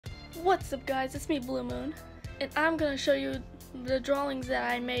What's up guys, it's me Blue Moon, and I'm gonna show you the drawings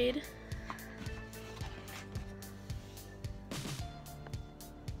that I made.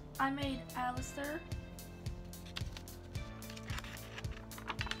 I made Alistair,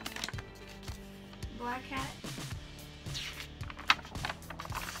 Black Hat,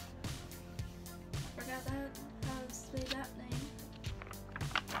 forgot how to say that name,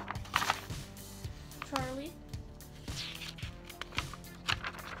 Charlie,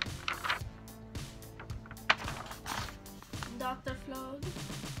 Dr. Flog,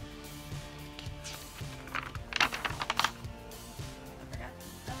 I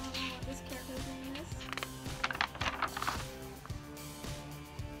don't know what this character's name is.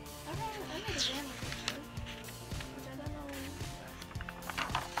 I made a random picture, which I don't know.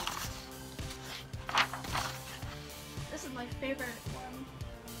 This is my favorite one,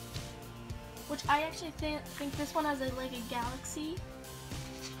 which I actually think this one has like a galaxy.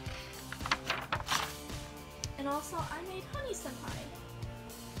 And also, I made Honey Senpai.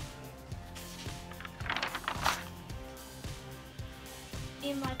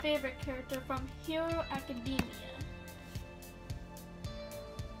 And my favorite character from Hero Academia.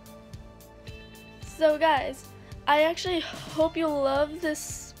 So guys, I actually hope you love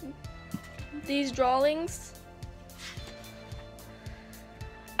these drawings.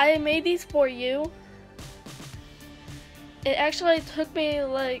 I made these for you. It actually took me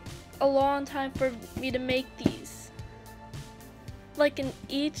like a long time for me to make these. Like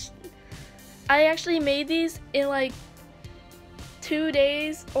I actually made these in like 2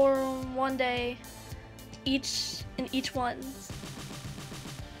 days or 1 day in each one.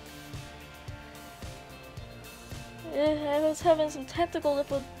 I was having some technical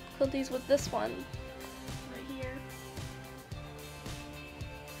difficulties with this one right here,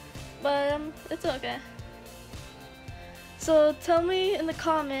 but it's okay. So tell me in the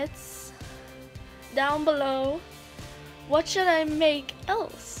comments down below, what should I make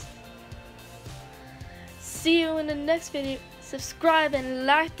else? See you in the next video. Subscribe and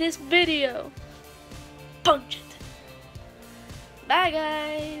like this video. Punch it. Bye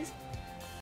guys.